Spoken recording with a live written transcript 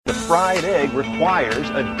The fried egg requires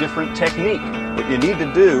a different technique. What you need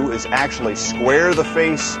to do is actually square the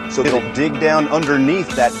face so it'll dig down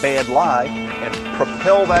underneath that bad lie and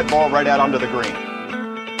propel that ball right out onto the green.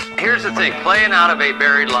 Here's the thing, playing out of a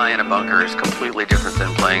buried lie in a bunker is completely different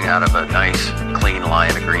than playing out of a nice, clean lie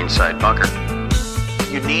in a greenside bunker.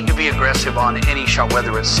 You need to be aggressive on any shot,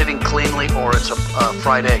 whether it's sitting cleanly or it's a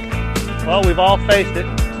fried egg. Well, we've all faced it,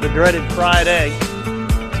 the dreaded fried egg.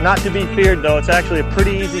 It's not to be feared, though. It's actually a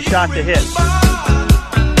pretty easy shot to hit.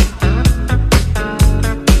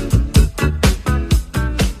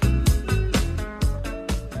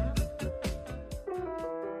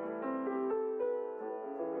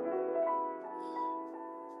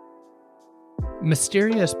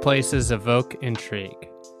 Mysterious places evoke intrigue.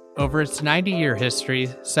 Over its 90-year history,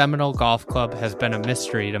 Seminole Golf Club has been a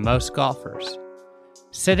mystery to most golfers.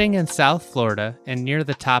 Sitting in South Florida and near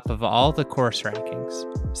the top of all the course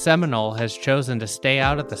rankings, Seminole has chosen to stay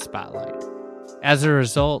out of the spotlight. As a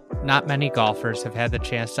result, not many golfers have had the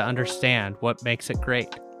chance to understand what makes it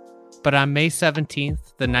great. But on May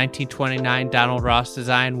 17th, the 1929 Donald Ross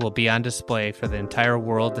design will be on display for the entire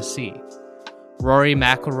world to see. Rory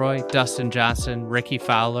McIlroy, Dustin Johnson, Rickie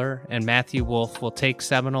Fowler, and Matthew Wolff will take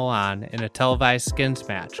Seminole on in a televised skins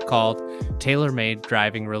match called TaylorMade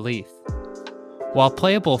Driving Relief. While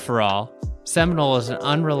playable for all, Seminole is an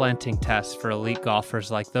unrelenting test for elite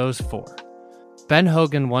golfers like those four. Ben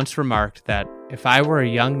Hogan once remarked that if I were a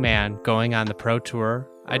young man going on the Pro Tour,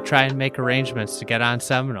 I'd try and make arrangements to get on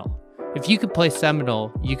Seminole. If you could play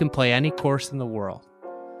Seminole, you can play any course in the world.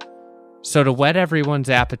 So to whet everyone's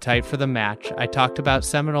appetite for the match, I talked about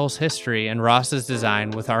Seminole's history and Ross's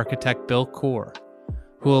design with architect Bill Coore,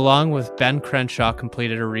 who along with Ben Crenshaw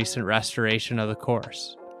completed a recent restoration of the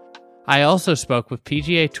course. I also spoke with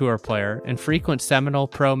PGA Tour player and frequent Seminole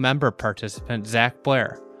Pro-Member participant Zac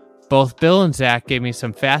Blair. Both Bill and Zac gave me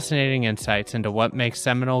some fascinating insights into what makes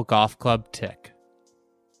Seminole Golf Club tick.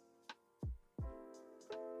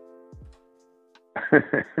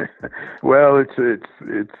 Well,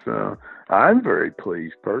 I'm very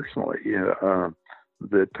pleased personally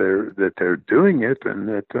that they're doing it, and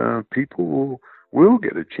that people will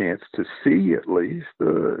get a chance to see at least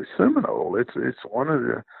Seminole. It's one of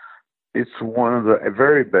the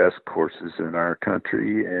very best courses in our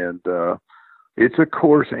country, and it's a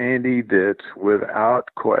course, Andy, that without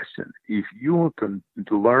question, if you want to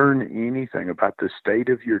learn anything about the state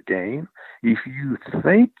of your game, if you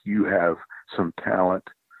think you have some talent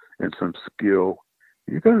and some skill,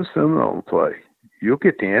 you go to Seminole and play. You'll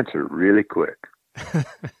get the answer really quick.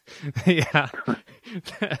 Yeah,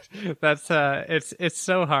 that's it's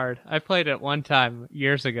so hard. I played it one time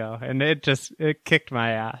years ago, and it kicked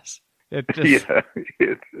my ass. It just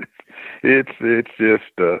it's just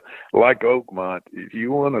like Oakmont. If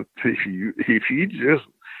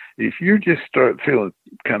you just start feeling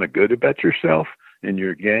kind of good about yourself in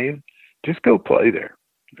your game, just go play there.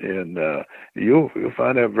 And you'll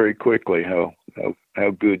find out very quickly how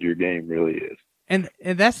good your game really is. And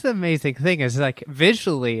that's the amazing thing is, like,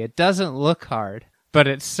 visually it doesn't look hard, but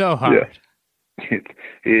it's so hard. Yeah.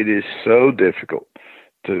 It is so difficult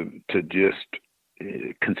to just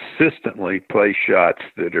consistently play shots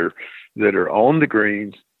that are on the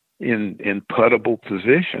greens in puttable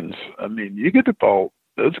positions. I mean, you get the ball.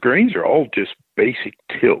 Those greens are all just basic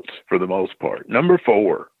tilts for the most part. Number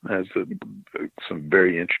 4 has some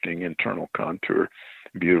very interesting internal contour,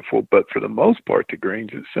 beautiful. But for the most part, the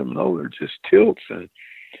greens at Seminole are just tilts.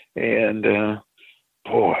 And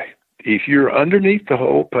boy, if you're underneath the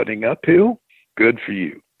hole putting uphill, good for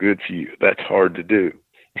you. Good for you. That's hard to do.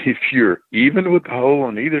 If you're even with the hole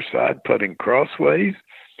on either side putting crossways,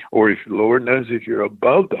 or if Lord knows if you're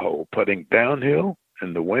above the hole putting downhill,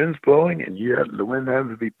 and the wind's blowing, and the wind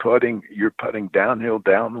happens to be you're putting downhill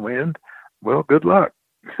downwind, well, good luck.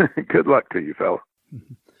 Good luck to you, fella.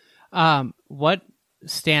 What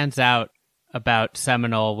stands out about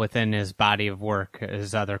Seminole within his body of work,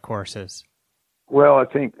 his other courses? Well, I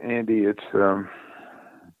think, Andy, it's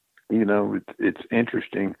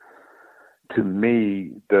interesting to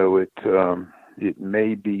me, though it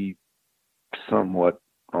may be somewhat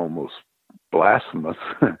almost blasphemous.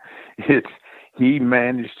 He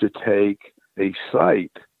managed to take a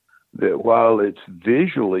site that, while it's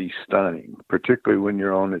visually stunning, particularly when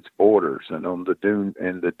you're on its borders and on the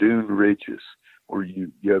dune ridges where you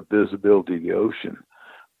have visibility of the ocean,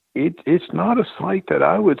 it's not a site that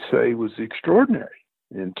I would say was extraordinary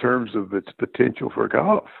in terms of its potential for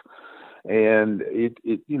golf. And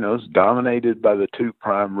it's dominated by the 2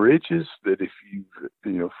 prime ridges that, if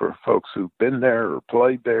for folks who've been there or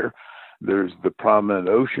played there, there's the prominent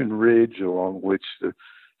ocean ridge along which the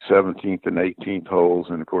 17th and 18th holes,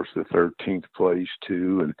 and of course the 13th plays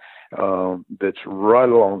too, and that's right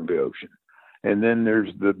along the ocean. And then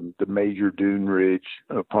there's the major dune ridge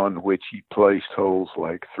upon which he placed holes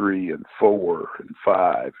like 3 and 4 and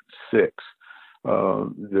 5 and 6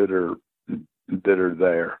 that are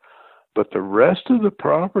there. But the rest of the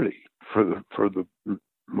property for the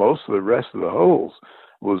most of the rest of the holes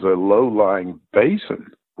was a low-lying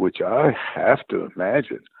basin, which I have to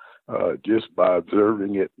imagine just by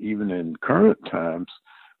observing it even in current times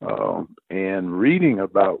and reading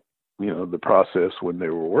about the process when they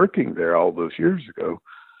were working there all those years ago,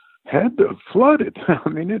 had to have flooded. I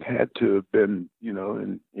mean, it had to have been,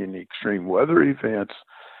 in extreme weather events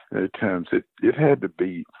at times, it had to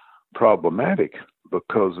be problematic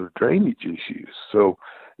because of drainage issues. So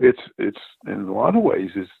it's in a lot of ways,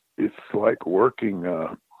 it's like working,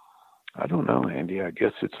 I don't know, Andy, I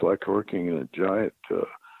guess it's like working in a giant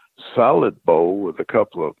salad bowl with a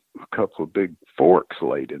couple of big forks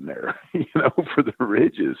laid in there, for the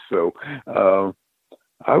ridges. So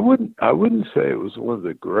I wouldn't say it was one of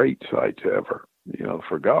the great sites ever,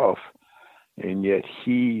 for golf. And yet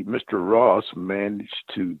Mr. Ross managed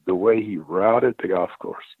to, the way he routed the golf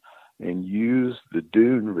course and used the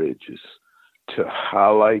dune ridges to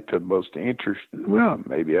highlight the most interesting, well,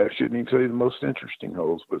 maybe I shouldn't even say the most interesting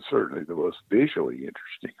holes, but certainly the most visually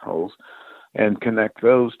interesting holes, and connect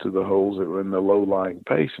those to the holes that were in the low-lying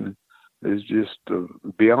basin is just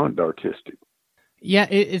beyond artistic. Yeah,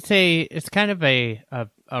 it's kind of a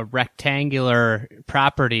rectangular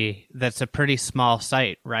property that's a pretty small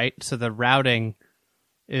site, right? So the routing,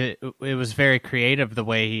 it was very creative the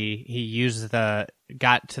way he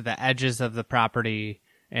got to the edges of the property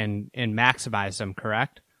and maximized them,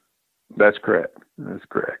 correct? That's correct. That's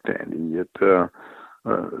correct, Andy.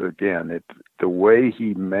 The way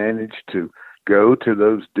he managed to go to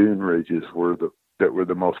those dune ridges that were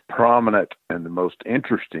the most prominent and the most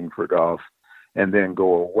interesting for golf, and then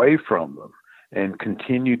go away from them and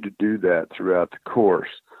continue to do that throughout the course.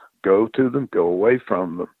 Go to them, go away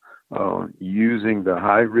from them, using the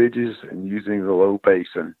high ridges and using the low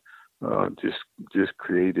basin, just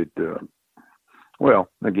created,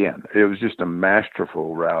 again, it was just a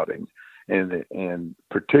masterful routing. And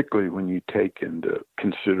particularly when you take into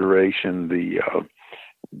consideration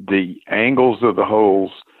the angles of the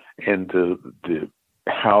holes and the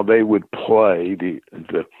how they would play,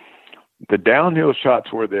 the downhill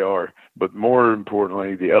shots where they are, but more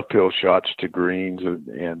importantly, the uphill shots to greens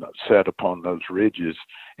and set upon those ridges,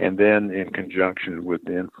 and then in conjunction with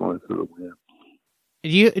the influence of the wind.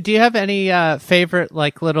 Do you have any favorite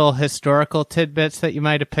little historical tidbits that you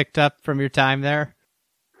might have picked up from your time there?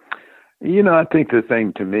 I think the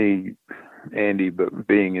thing to me, Andy, but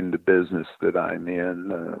being in the business that I'm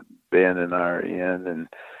in, Ben and I are in, and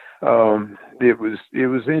it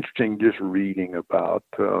was interesting just reading about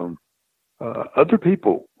other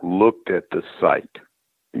people looked at the site,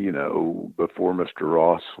 before Mr.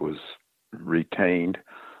 Ross was retained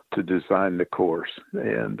to design the course.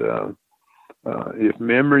 And if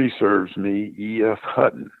memory serves me, E.F.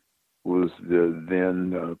 Hutton was the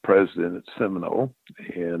then president at Seminole,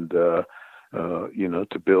 and to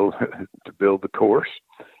build the course,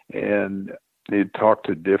 and he'd talked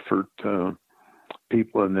to different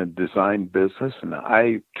people in the design business, and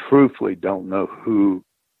I truthfully don't know who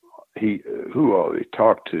all he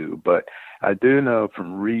talked to, but I do know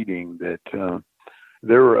from reading that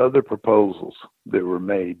there were other proposals that were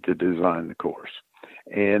made to design the course,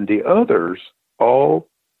 and the others all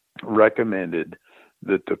recommended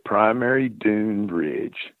that the primary dune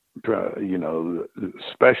ridge,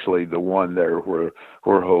 especially the one there where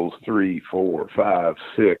holes 3, 4, 5,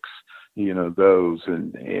 6, those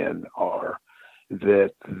and are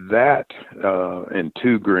that and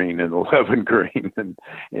 2 green and 11 green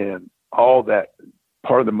and all that,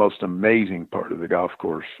 part of the most amazing part of the golf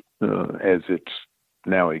course as it's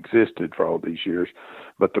now existed for all these years.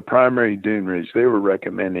 But the primary dune ridge, they were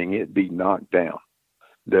recommending it be knocked down,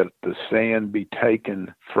 that the sand be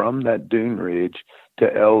taken from that dune ridge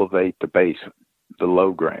to elevate the basin, the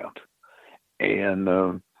low ground.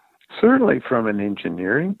 And certainly from an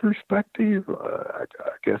engineering perspective, I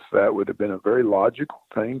guess that would have been a very logical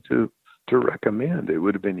thing to recommend. It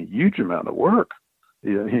would have been a huge amount of work,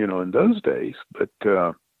 in those days. But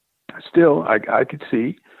still, I could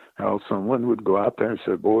see how someone would go out there and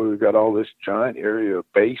say, boy, we've got all this giant area of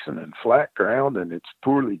basin and flat ground, and it's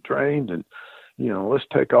poorly drained, and let's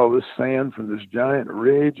take all this sand from this giant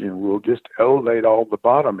ridge and we'll just elevate all the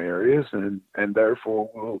bottom areas, and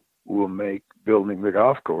therefore we'll make building the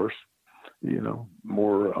golf course, a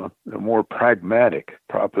more pragmatic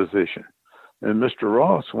proposition. And Mr.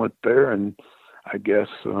 Ross went there and I guess,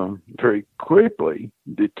 very quickly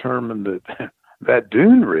determined that that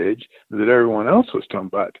dune ridge that everyone else was talking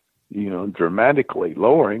about, dramatically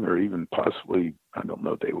lowering, or even possibly, I don't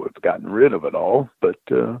know if they would have gotten rid of it all, but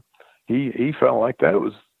he felt like that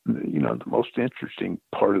was, the most interesting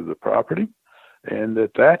part of the property, and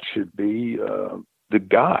that should be the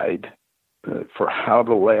guide for how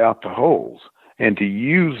to lay out the holes and to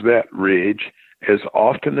use that ridge as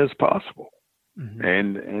often as possible. Mm-hmm.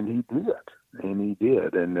 And he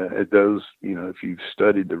did. And those, if you've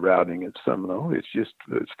studied the routing at Seminole,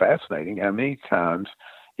 it's fascinating how many times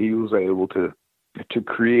he was able to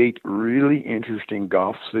create really interesting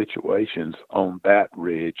golf situations on that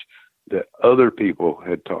ridge that other people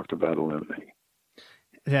had talked about eliminating.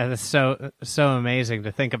 Yeah, that's so amazing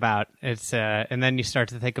to think about. It's and then you start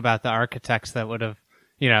to think about the architects that would have,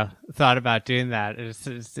 thought about doing that.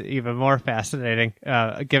 It's even more fascinating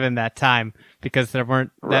given that time, because there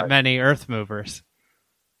weren't that many earth movers.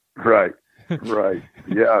 Right.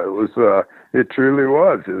 Yeah, it was. It truly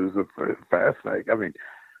was. It was fascinating. I mean,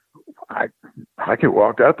 I could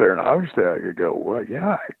walk out there and obviously I could go, well,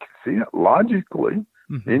 yeah, I can see it logically,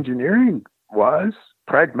 engineering wise,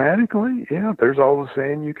 pragmatically. Yeah, there's all the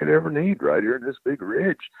sand you could ever need right here in this big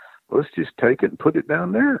ridge. Let's just take it and put it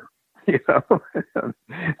down there.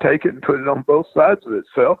 Take it and put it on both sides of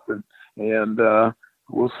itself, and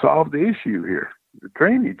we'll solve the issue here, the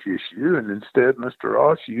drainage issue. And instead, Mr.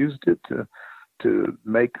 Ross used it to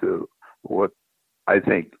make what I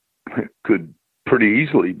think could pretty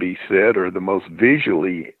easily be said are the most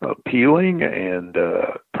visually appealing and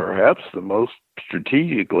perhaps the most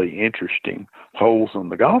strategically interesting holes on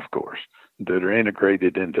the golf course that are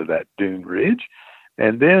integrated into that dune ridge,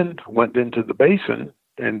 and then went into the basin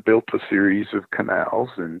and built a series of canals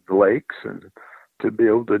and lakes and to be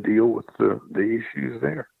able to deal with the issues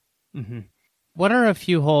there. Mm-hmm. What are a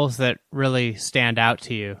few holes that really stand out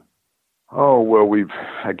to you? Oh, well,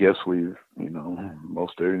 I guess we've,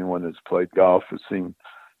 most everyone that's played golf has seen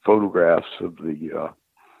photographs of the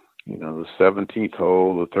 17th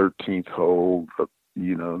hole, the 13th hole,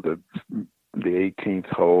 the 18th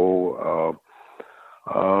hole.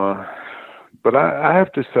 But I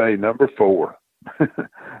have to say number 4,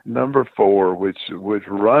 which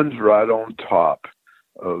runs right on top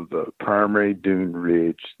of the primary dune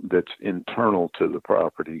ridge that's internal to the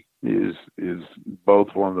property, is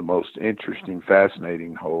both one of the most interesting,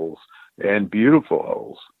 fascinating holes and beautiful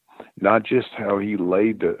holes. Not just how he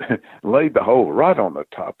laid the hole right on the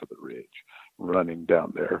top of the ridge running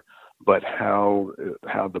down there, but how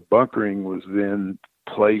the bunkering was then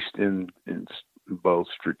placed in both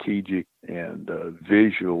strategic and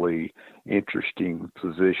visually interesting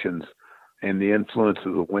positions, and the influence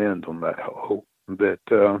of the wind on that hole.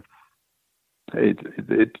 That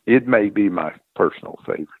it may be my personal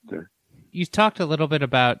favorite there. You talked a little bit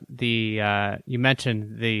about you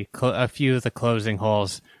mentioned a few of the closing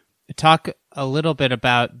holes. Talk a little bit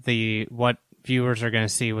about what viewers are going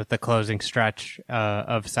to see with the closing stretch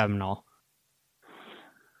of Seminole.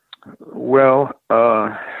 Well,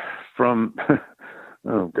 from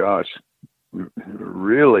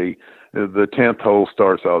really, the 10th hole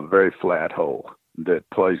starts out a very flat hole that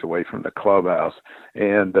plays away from the clubhouse,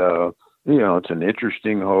 and it's an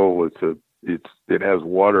interesting hole. It has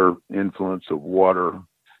water influence of water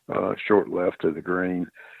short left of the green,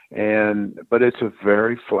 but it's a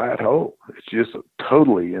very flat hole. It's just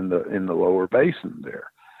totally in the lower basin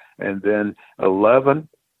there. And then 11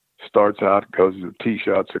 starts out, goes to tee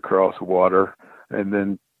shots across water, and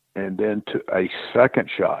then to a second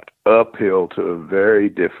shot uphill to a very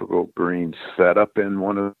difficult green set up in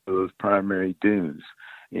one of those primary dunes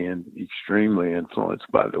and extremely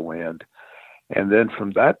influenced by the wind. And then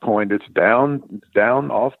from that point, it's down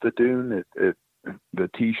off the dune at the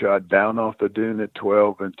tee shot, down off the dune at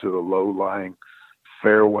 12 into a low-lying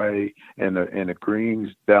fairway and a greens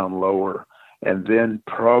down lower. And then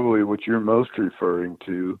probably what you're most referring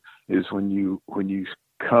to is when you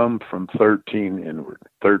come from 13 inward,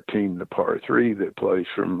 13 the par 3 that plays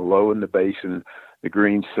from low in the basin, the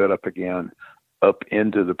green set up again, up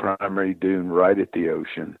into the primary dune right at the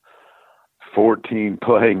ocean. 14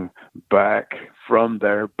 playing back from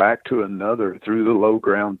there, back to another, through the low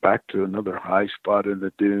ground, back to another high spot in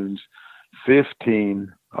the dunes.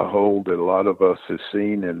 15, a hole that a lot of us have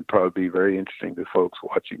seen and probably be very interesting to folks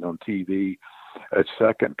watching on TV, a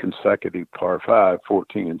second consecutive par 5,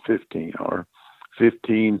 14 and 15 are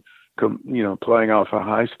 15, playing off a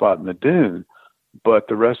high spot in the dune, but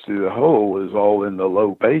the rest of the hole is all in the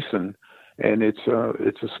low basin, and it's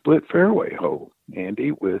a split fairway hole,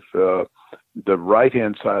 Andy, with the right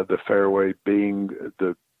hand side of the fairway being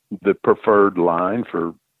the preferred line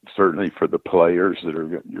for certainly for the players that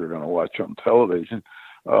you're going to watch on television.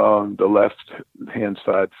 The left-hand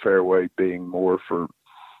side fairway being more for,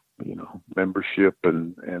 membership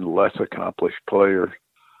and less accomplished player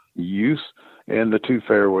use. And the two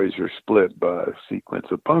fairways are split by a sequence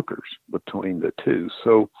of bunkers between the two.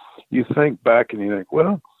 So you think back and you think,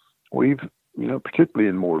 well, we've, particularly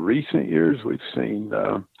in more recent years, we've seen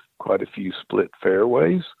quite a few split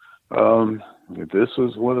fairways. This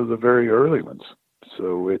was one of the very early ones.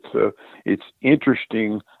 So it's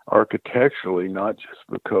interesting architecturally, not just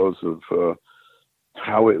because of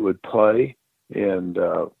how it would play and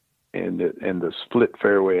the split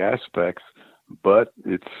fairway aspects, but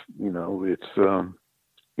its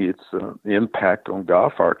impact on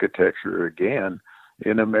golf architecture again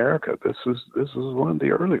in America. This was one of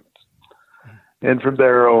the early ones. And from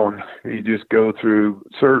there on, you just go through,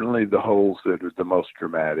 certainly the holes that are the most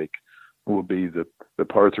dramatic will be the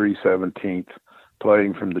par 3 17th,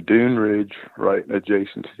 playing from the dune ridge right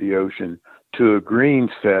adjacent to the ocean to a green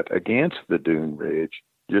set against the dune ridge,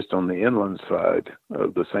 just on the inland side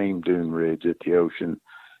of the same dune ridge at the ocean.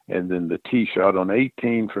 And then the tee shot on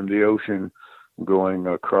 18 from the ocean, going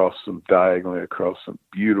diagonally across some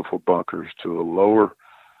beautiful bunkers to a lower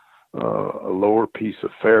piece of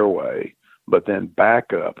fairway, but then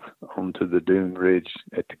back up onto the dune ridge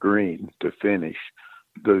at the green to finish.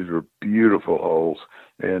 Those are beautiful holes,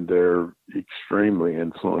 and they're extremely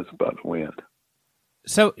influenced by the wind.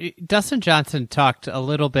 So Dustin Johnson talked a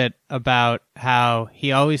little bit about how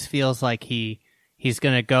he always feels like he's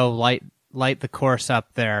going to go light the course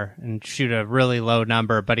up there and shoot a really low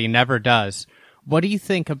number, but he never does. What do you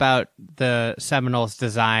think about the Seminoles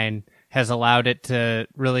design has allowed it to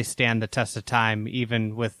really stand the test of time,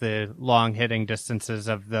 even with the long hitting distances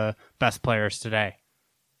of the best players today?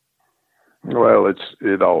 Well,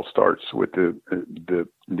 it all starts with the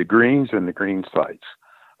greens and the green sites,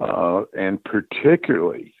 and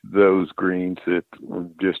particularly those greens that we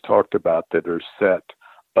just talked about that are set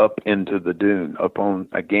up into the dune, up on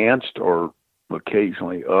against or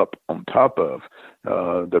occasionally up on top of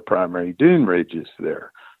the primary dune ridges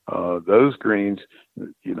there. Those greens,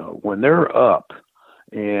 when they're up,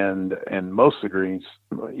 and most of the greens,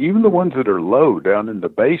 even the ones that are low down in the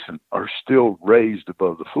basin, are still raised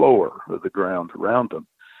above the floor of the ground around them.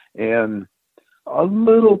 And a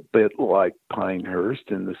little bit like Pinehurst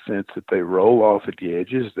in the sense that they roll off at the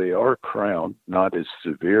edges. They are crowned, not as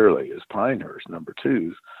severely as Pinehurst number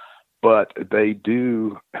 2s, but they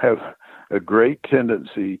do have a great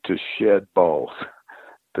tendency to shed balls.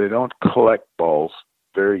 They don't collect balls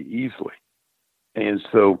very easily. And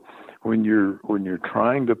so when you're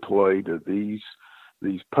trying to play to these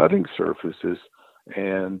putting surfaces,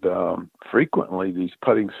 and frequently these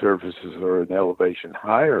putting surfaces are an elevation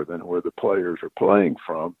higher than where the players are playing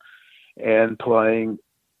from, and playing,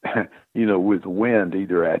 with wind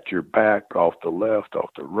either at your back, off the left, off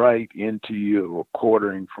the right, into you, or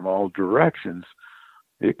quartering from all directions,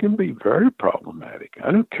 it can be very problematic.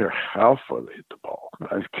 I don't care how far they hit the ball. I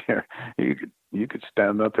don't care. You could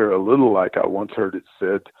stand up there a little, like I once heard it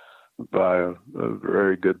said by a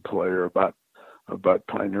very good player about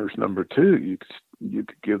Pinehurst number 2. You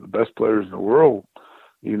could give the best players in the world,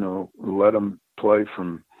 let them play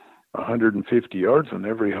from 150 yards on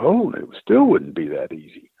every hole, and it still wouldn't be that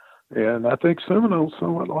easy. And I think Seminole's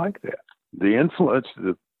somewhat like that. The influence,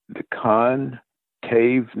 the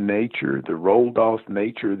concave nature, the rolled off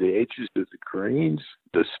nature of the edges of the greens,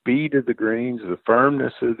 the speed of the greens, the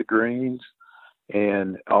firmness of the greens,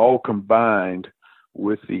 and all combined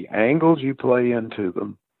with the angles you play into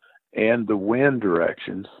them and the wind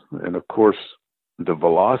directions, and of course the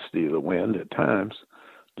velocity of the wind at times,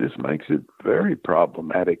 just makes it very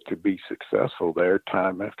problematic to be successful there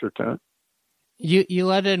time after time. You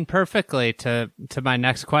led in perfectly to my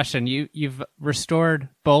next question. You've restored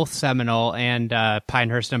both Seminole and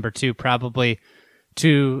Pinehurst number 2, probably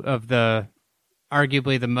two of the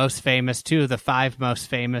arguably the most famous, 2 of the 5 most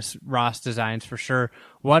famous Ross designs for sure.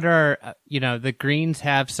 What are, the greens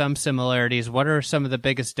have some similarities. What are some of the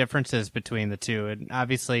biggest differences between the two? And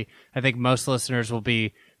obviously, I think most listeners will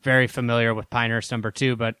be very familiar with Pinehurst number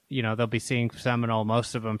 2, but, they'll be seeing Seminole,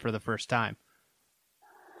 most of them, for the first time.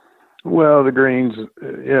 Well, the greens,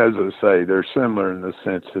 as I say, they're similar in the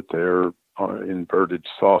sense that they're inverted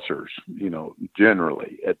saucers,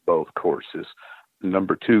 generally at both courses.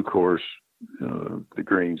 Number 2 course, the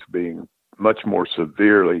greens being much more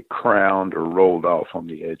severely crowned or rolled off on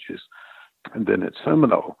the edges than at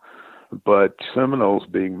Seminole. But Seminole's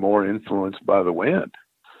being more influenced by the wind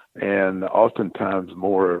and oftentimes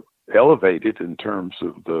more elevated in terms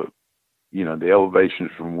of the elevations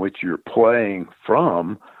from which you're playing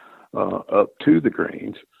from up to the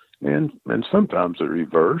greens. and sometimes the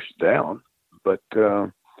reverse down. But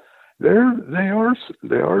they are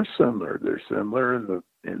similar. They're similar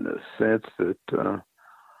in the sense that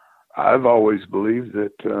I've always believed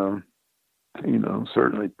that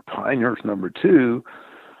certainly Pinehurst number 2.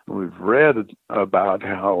 We've read about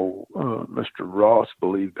how Mr. Ross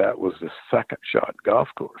believed that was the second shot golf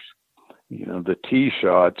course. The tee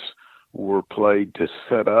shots were played to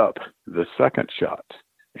set up the second shots,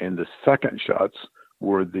 and the second shots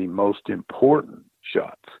were the most important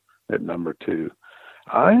shots at number 2.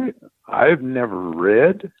 I've never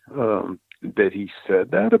read that he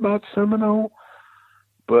said that about Seminole,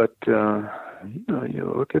 but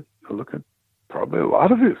you look at probably a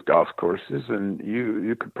lot of his golf courses, and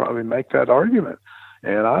you could probably make that argument.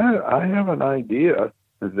 And I have an idea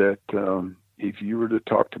that if you were to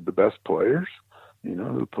talk to the best players,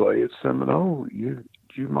 who play at Seminole, you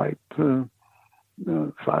might find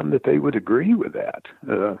that they would agree with that.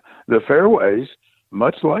 The fairways,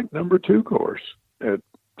 much like number 2 course at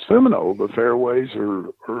Seminole, the fairways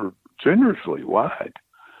are generously wide,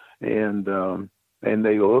 and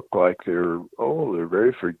they look like they're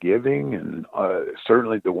very forgiving, and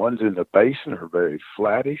certainly the ones in the basin are very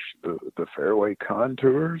flattish, the fairway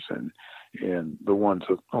contours, and the ones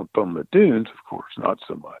on the dunes, of course, not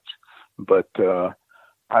so much. But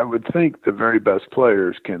I would think the very best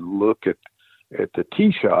players can look at the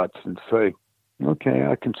tee shots and say, okay,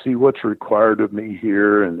 I can see what's required of me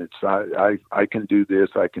here, and I can do this,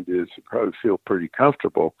 I can do this. You probably feel pretty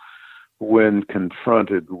comfortable when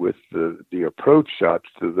confronted with the approach shots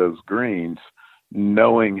to those greens,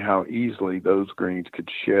 knowing how easily those greens could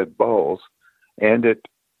shed balls. And at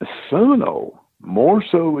Seminole, more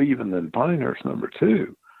so even than Pinehurst number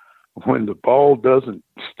 2, when the ball doesn't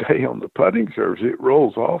stay on the putting surface, it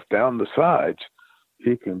rolls off down the sides.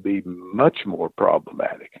 It can be much more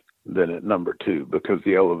problematic than at number 2 because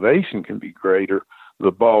the elevation can be greater.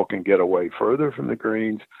 The ball can get away further from the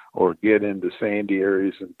greens or get into sandy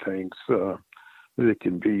areas and things that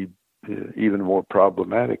can be even more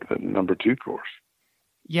problematic than number 2 course.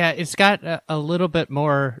 Yeah, it's got a little bit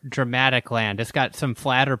more dramatic land. It's got some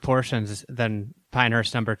flatter portions than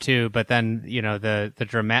Pinehurst number 2, but then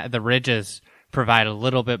the ridges provide a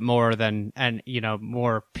little bit more than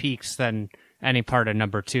more peaks than any part of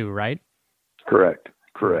number 2, right? Correct.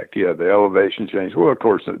 Yeah, the elevation change. Well, of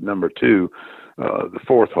course, at number 2, the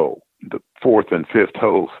fourth and fifth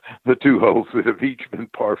holes, the 2 holes that have each been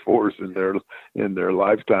par 4s in their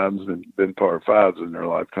lifetimes and been par 5s in their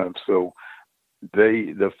lifetimes. So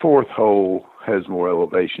the fourth hole has more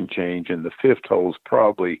elevation change, and the fifth hole is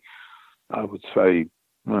probably, I would say,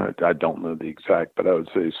 I don't know the exact, but I would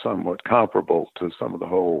say somewhat comparable to some of the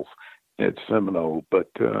holes at Seminole.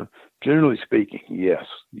 But generally speaking, yes,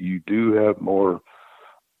 you do have more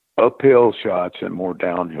uphill shots and more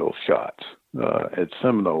downhill shots at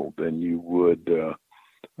Seminole than you would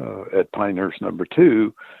at Pinehurst number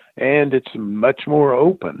 2, and it's much more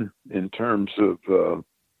open in terms of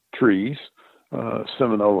trees.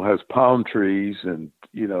 Seminole has palm trees and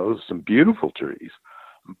some beautiful trees,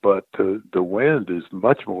 but the wind is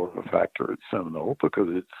much more of a factor at Seminole because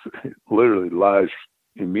it literally lies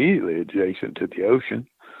immediately adjacent to the ocean,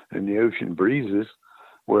 and the ocean breezes.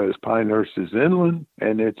 Whereas Pinehurst is inland,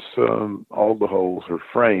 and it's all the holes are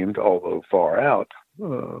framed, although far out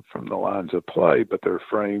from the lines of play, but they're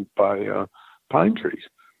framed by pine trees,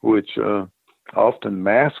 which often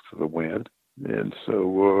mask the wind, and so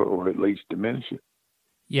or at least diminish it.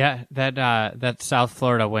 Yeah, that South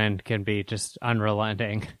Florida wind can be just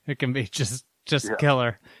unrelenting. It can be just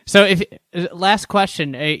killer. So, last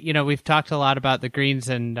question, we've talked a lot about the greens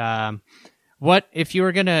and. What if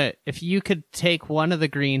you could take one of the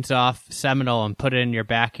greens off Seminole and put it in your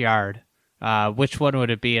backyard? Which one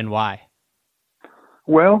would it be and why?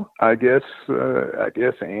 Well, I guess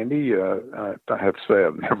Andy, I have to say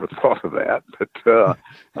I've never thought of that, but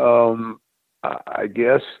I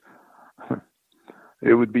guess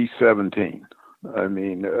it would be 17. I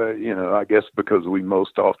mean, I guess because we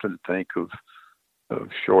most often think of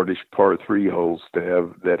shortish par 3 holes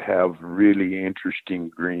that have really interesting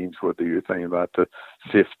greens, whether you're thinking about the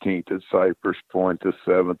 15th at Cypress Point, the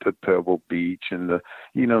 7th at Pebble Beach, and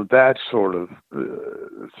that sort of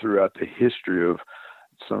throughout the history of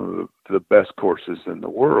some of the best courses in the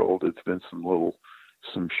world, it's been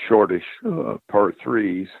some shortish par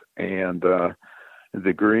 3s, and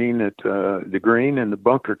the green and the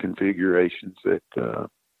bunker configurations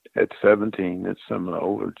at 17 at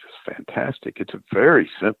Seminole are just fantastic. It's a very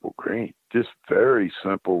simple green, just very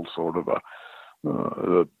simple, sort of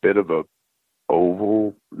a bit of a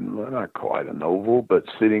oval, not quite an oval, but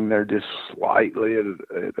sitting there just slightly at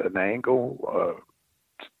an angle,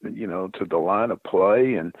 to the line of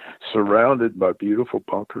play and surrounded by beautiful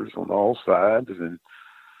bunkers on all sides. And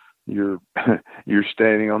you're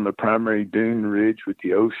standing on the primary dune ridge with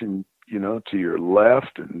the ocean, to your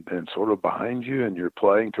left and sort of behind you, and you're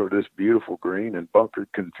playing toward this beautiful green and bunker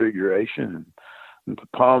configuration, and the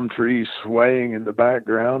palm trees swaying in the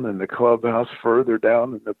background and the clubhouse further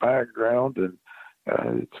down in the background. And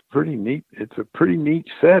it's pretty neat. It's a pretty neat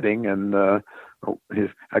setting. And I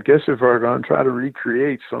guess if we're going to try to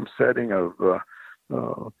recreate some setting of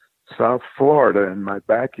South Florida in my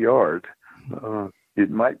backyard, it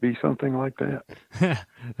might be something like that.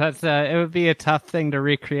 That's it would be a tough thing to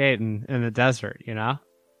recreate in the desert,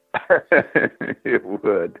 It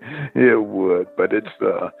would, but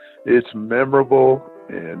it's memorable,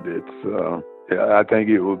 and I think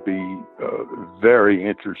it will be a very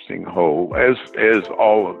interesting hole, as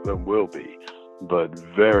all of them will be, but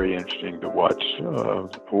very interesting to watch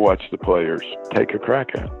the players take a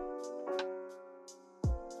crack at.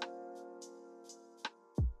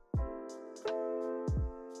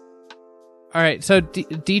 All right, so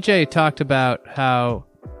DJ talked about how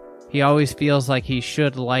he always feels like he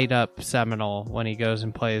should light up Seminole when he goes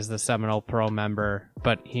and plays the Seminole Pro-Member,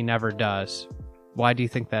 but he never does. Why do you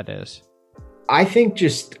think that is? I think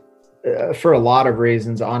just for a lot of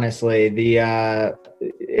reasons, honestly.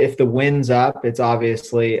 If the wind's up, it's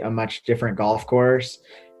obviously a much different golf course.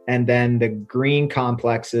 And then the green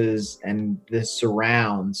complexes and the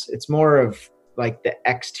surrounds, it's more of like the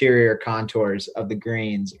exterior contours of the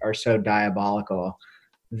greens are so diabolical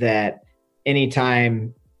that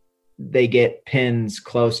anytime they get pins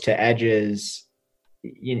close to edges,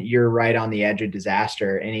 you're right on the edge of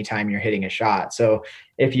disaster anytime you're hitting a shot. So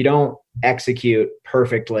if you don't execute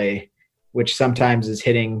perfectly, which sometimes is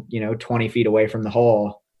hitting, 20 feet away from the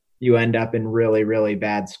hole, you end up in really, really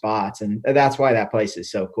bad spots. And that's why that place is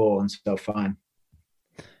so cool and so fun.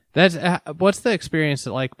 What's the experience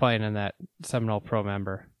like playing in that Seminole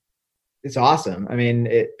Pro-Member? It's awesome. I mean,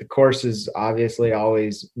 the course is obviously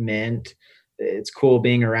always mint. It's cool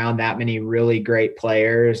being around that many really great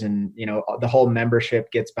players, and, the whole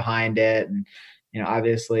membership gets behind it. And,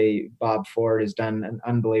 obviously Bob Ford has done an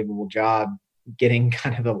unbelievable job getting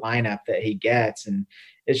kind of the lineup that he gets. And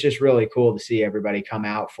it's just really cool to see everybody come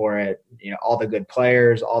out for it. All the good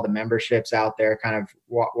players, all the memberships out there kind of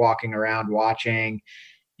walking around watching.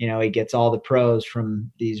 He gets all the pros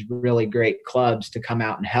from these really great clubs to come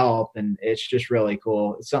out and help. And it's just really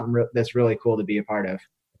cool. It's something that's really cool to be a part of.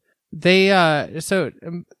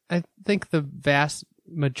 I think the vast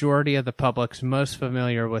majority of the public's most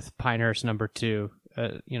familiar with Pinehurst number 2,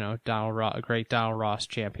 great Donald Ross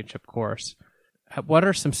championship course. What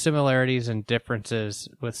are some similarities and differences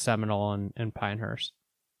with Seminole and Pinehurst?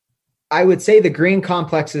 I would say the green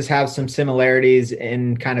complexes have some similarities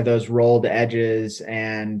in kind of those rolled edges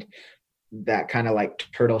and that kind of like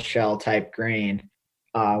turtle shell type green.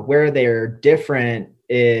 Where they're different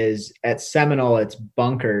is at Seminole, it's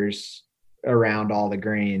bunkers around all the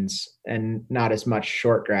greens and not as much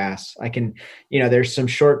short grass. There's some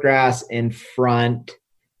short grass in front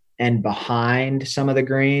and behind some of the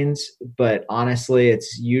greens, but honestly,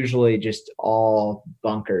 it's usually just all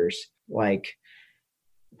bunkers. Like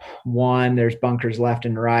 1, there's bunkers left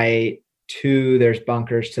and right. 2, there's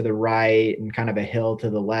bunkers to the right and kind of a hill to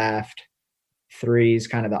the left. 3 is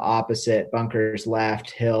kind of the opposite, bunkers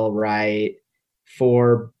left, hill right.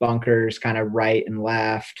 4 bunkers kind of right and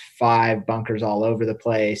left. 5 bunkers all over the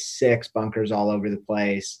place. 6 bunkers all over the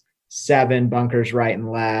place. 7 bunkers right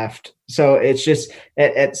and left. So it's just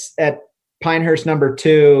at Pinehurst number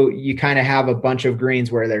 2, you kind of have a bunch of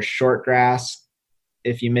greens where there's short grass.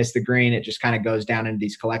 If you miss the green, it just kind of goes down into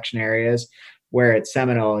these collection areas, where at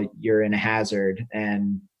Seminole, you're in a hazard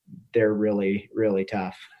and they're really, really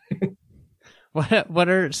tough. What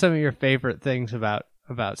are some of your favorite things about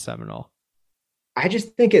Seminole? I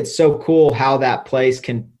just think it's so cool how that place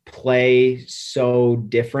can play so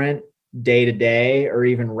different day to day or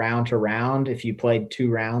even round to round. If you played 2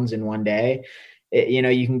 rounds in one day,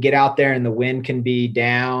 you can get out there and the wind can be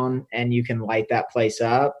down and you can light that place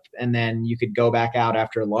up. And then you could go back out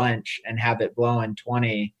after lunch and have it blowing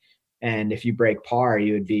 20. And if you break par,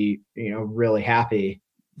 you would be, really happy.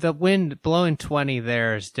 The wind blowing 20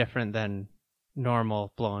 there is different than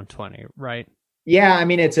normal blowing 20, right? Yeah. I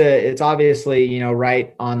mean, it's obviously,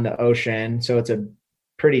 right on the ocean. So it's a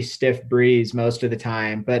pretty stiff breeze most of the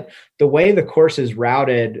time, but the way the course is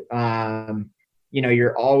routed,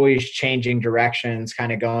 you're always changing directions,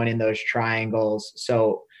 kind of going in those triangles.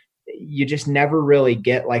 So you just never really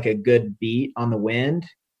get like a good beat on the wind.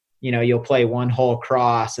 You'll play one hole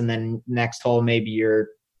cross and then next hole, maybe you're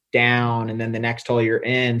down, and then the next hole you're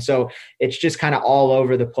in. So it's just kind of all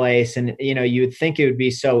over the place. And, you would think it would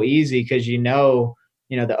be so easy because,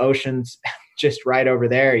 the ocean's just right over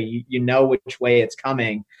there. You know which way it's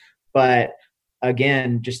coming. But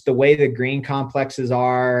again, just the way the green complexes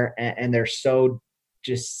are, and they're so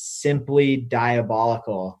just simply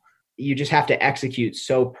diabolical. You just have to execute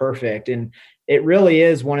so perfect. And it really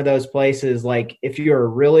is one of those places, like if you're a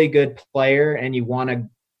really good player and you want to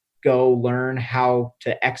go learn how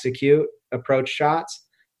to execute approach shots,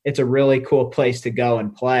 it's a really cool place to go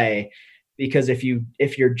and play, because if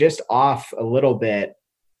you're just off a little bit,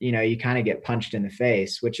 you kind of get punched in the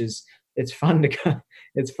face, which is, it's fun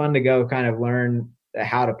to go kind of learn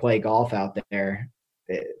how to play golf out there.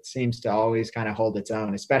 It seems to always kind of hold its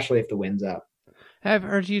own, especially if the wind's up. I've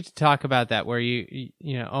heard you talk about that, where you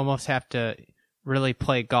almost have to really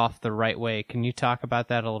play golf the right way. Can you talk about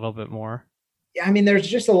that a little bit more? I mean, there's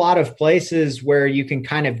just a lot of places where you can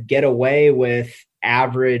kind of get away with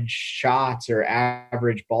average shots or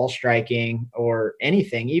average ball striking or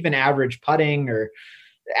anything, even average putting. Or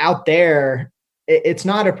out there, it's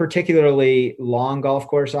not a particularly long golf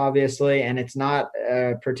course, obviously, and it's not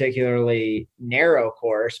a particularly narrow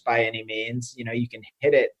course by any means. You can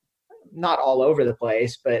hit it not all over the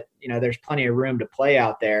place, but there's plenty of room to play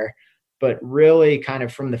out there. But really kind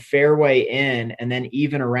of from the fairway in, and then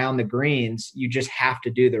even around the greens, you just have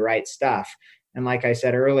to do the right stuff. And like I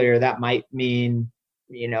said earlier, that might mean,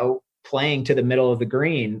 playing to the middle of the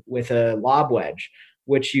green with a lob wedge,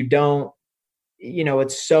 which you don't,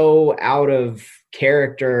 it's so out of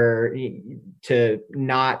character to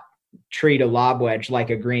not treat a lob wedge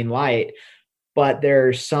like a green light. But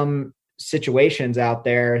there's some situations out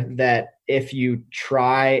there that if you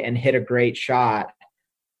try and hit a great shot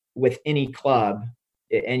with any club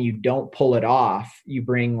and you don't pull it off, you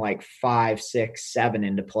bring like 5, 6, 7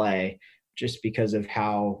 into play, just because of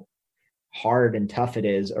how hard and tough it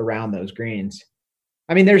is around those greens.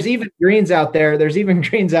 I mean, there's even greens out there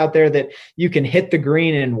that you can hit the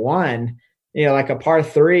green in one, like a par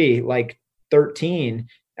 3, like 13.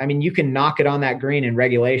 I mean, you can knock it on that green in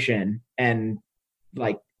regulation and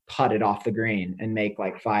like putt it off the green and make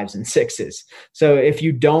like 5s and 6s. So if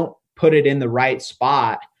you don't put it in the right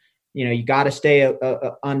spot, you got to stay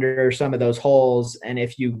under some of those holes. And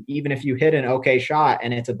even if you hit an okay shot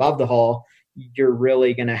and it's above the hole, you're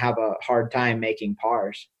really going to have a hard time making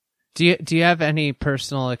pars. Do you have any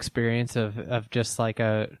personal experience of just like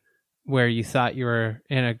where you thought you were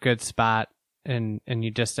in a good spot and you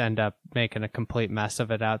just end up making a complete mess of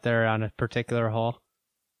it out there on a particular hole?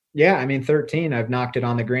 Yeah. I mean, 13, I've knocked it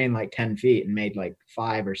on the green like 10 feet and made like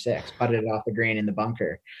 5 or 6, putted it off the green in the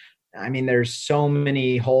bunker. I mean, there's so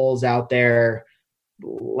many holes out there,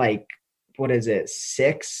 like, what is it?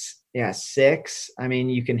 6? Yeah, 6. I mean,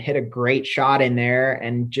 you can hit a great shot in there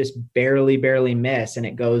and just barely miss, and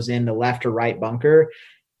it goes in the left or right bunker,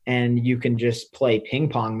 and you can just play ping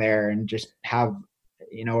pong there and just have,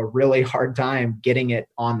 a really hard time getting it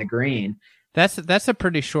on the green. That's a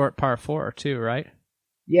pretty short par 4 too, right?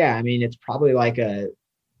 Yeah. I mean, it's probably like a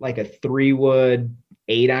 3-wood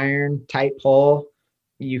 8-iron type hole.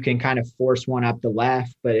 You can kind of force one up the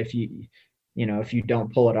left, but if you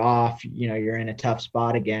don't pull it off, you're in a tough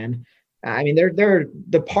spot again. I mean,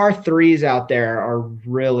 the par 3s out there are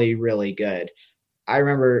really, really good. I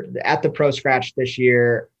remember at the Pro Scratch this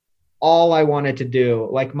year, all I wanted to do,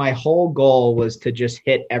 like my whole goal was to just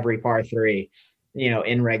hit every par 3,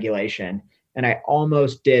 in regulation. And I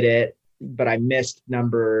almost did it, but I missed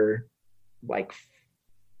number like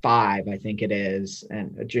 5, I think it is,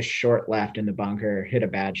 and just short left in the bunker, hit a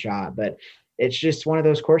bad shot. But it's just one of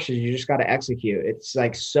those courses you just got to execute. It's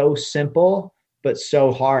like so simple, but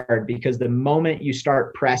so hard, because the moment you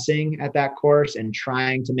start pressing at that course and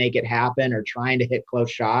trying to make it happen or trying to hit close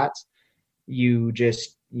shots, you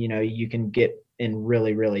just, you can get in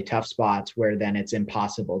really, really tough spots where then it's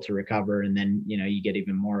impossible to recover. And then, you get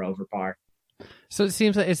even more over par. So it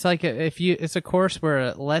seems like it's a course where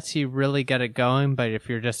it lets you really get it going, but if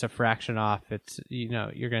you're just a fraction off, it's,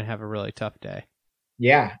 you're going to have a really tough day.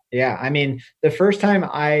 Yeah. Yeah. I mean, the first time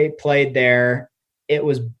I played there, it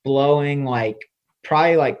was blowing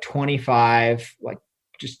probably like 25, like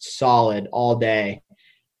just solid all day.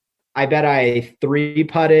 I bet I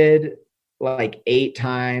 3-putted like 8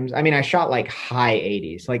 times. I mean, I shot like high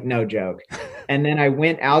 80s, like no joke. And then I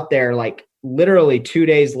went out there like literally 2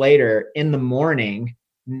 days later in the morning,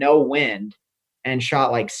 no wind, and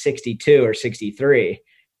shot like 62 or 63.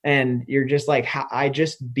 And you're just like, I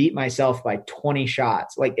just beat myself by 20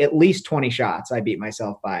 shots, like at least 20 shots I beat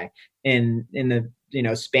myself by in the,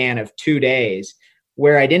 span of 2 days,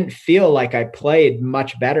 where I didn't feel like I played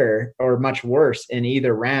much better or much worse in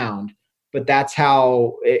either round. But that's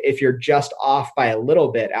how, if you're just off by a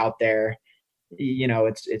little bit out there,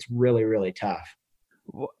 it's really, really tough.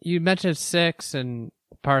 You mentioned 6 and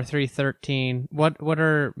par 3, 13. What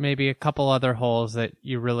are maybe a couple other holes that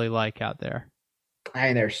you really like out there?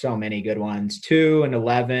 There's so many good ones. 2 and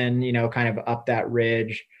 11, kind of up that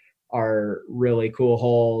ridge are really cool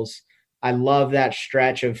holes. I love that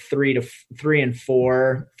stretch of 3 and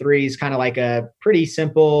 4. 3 is kind of like a pretty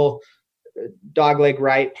simple dogleg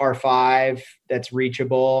right par 5 that's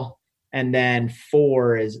reachable. And then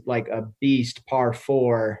 4 is like a beast par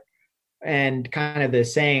 4. And kind of the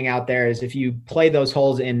saying out there is if you play those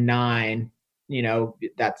holes in 9,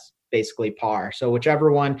 that's basically par. So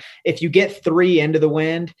whichever one, if you get 3 into the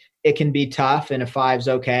wind, it can be tough and a 5's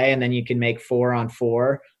okay. And then you can make 4 on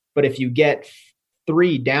 4. But if you get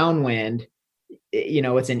 3 downwind,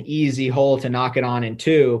 it's an easy hole to knock it on in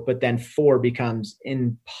 2, but then 4 becomes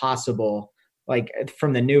impossible. Like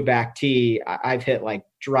from the new back tee, I've hit like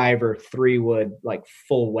driver 3-wood, like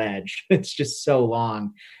full wedge. It's just so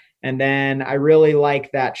long. And then I really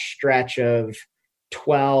like that stretch of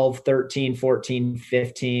 12, 13, 14,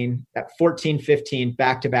 15, that 14, 15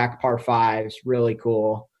 back-to-back par 5s, really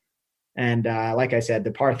cool. And like I said,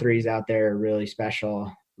 the par 3s out there are really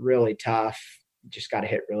special, really tough. Just got to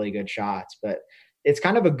hit really good shots, but it's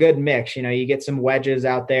kind of a good mix. You get some wedges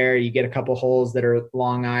out there, you get a couple holes that are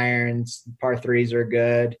long irons, par 3s are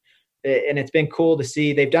good. And it's been cool to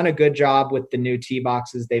see. They've done a good job with the new tee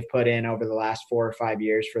boxes they've put in over the last 4 or 5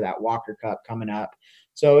 years for that Walker Cup coming up.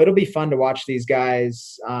 So it'll be fun to watch these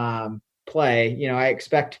guys play. I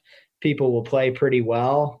expect people will play pretty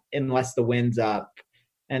well unless the wind's up.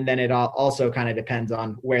 And then it also kind of depends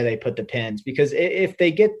on where they put the pins, because if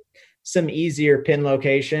they get some easier pin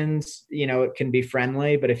locations, it can be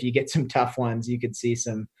friendly, but if you get some tough ones, you could see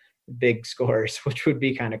some big scores, which would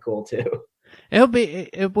be kind of cool too.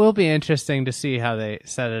 It will be interesting to see how they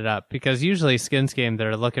set it up, because usually Skins Game,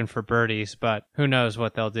 they're looking for birdies, but who knows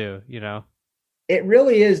what they'll do, It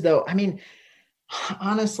really is, though. I mean,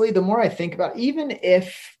 honestly, the more I think about it,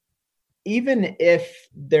 even if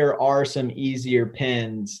there are some easier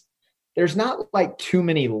pins, there's not like too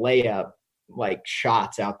many layup like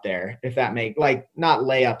shots out there, if that make like not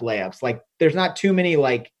layups. Like there's not too many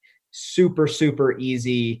like super, super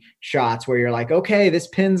easy shots where you're like, okay, this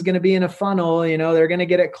pin's going to be in a funnel, they're going to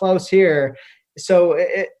get it close here. So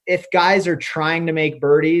if guys are trying to make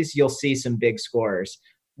birdies, you'll see some big scores,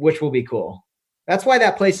 which will be cool. That's why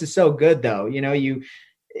that place is so good though.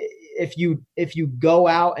 If you go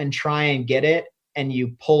out and try and get it and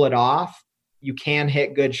you pull it off, you can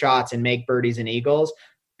hit good shots and make birdies and eagles.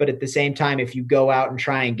 But at the same time, if you go out and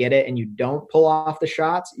try and get it and you don't pull off the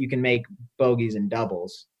shots, you can make bogeys and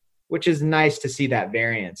doubles, which is nice to see that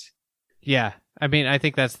variance. Yeah. I mean, I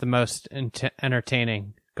think that's the most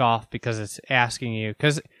entertaining golf, because it's asking you,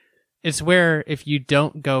 because it's where if you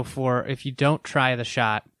don't try the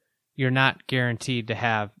shot, you're not guaranteed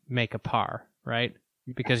to make a par, right?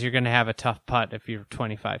 Because you're going to have a tough putt if you're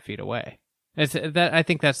 25 feet away. I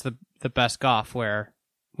think that's the best golf, where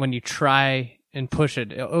when you try and push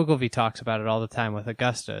it, Ogilvy talks about it all the time with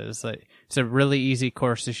Augusta, is like it's a really easy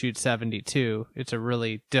course to shoot 72. It's a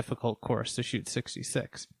really difficult course to shoot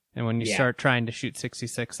 66. And when you start trying to shoot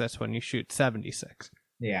 66, that's when you shoot 76.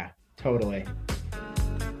 Yeah, totally.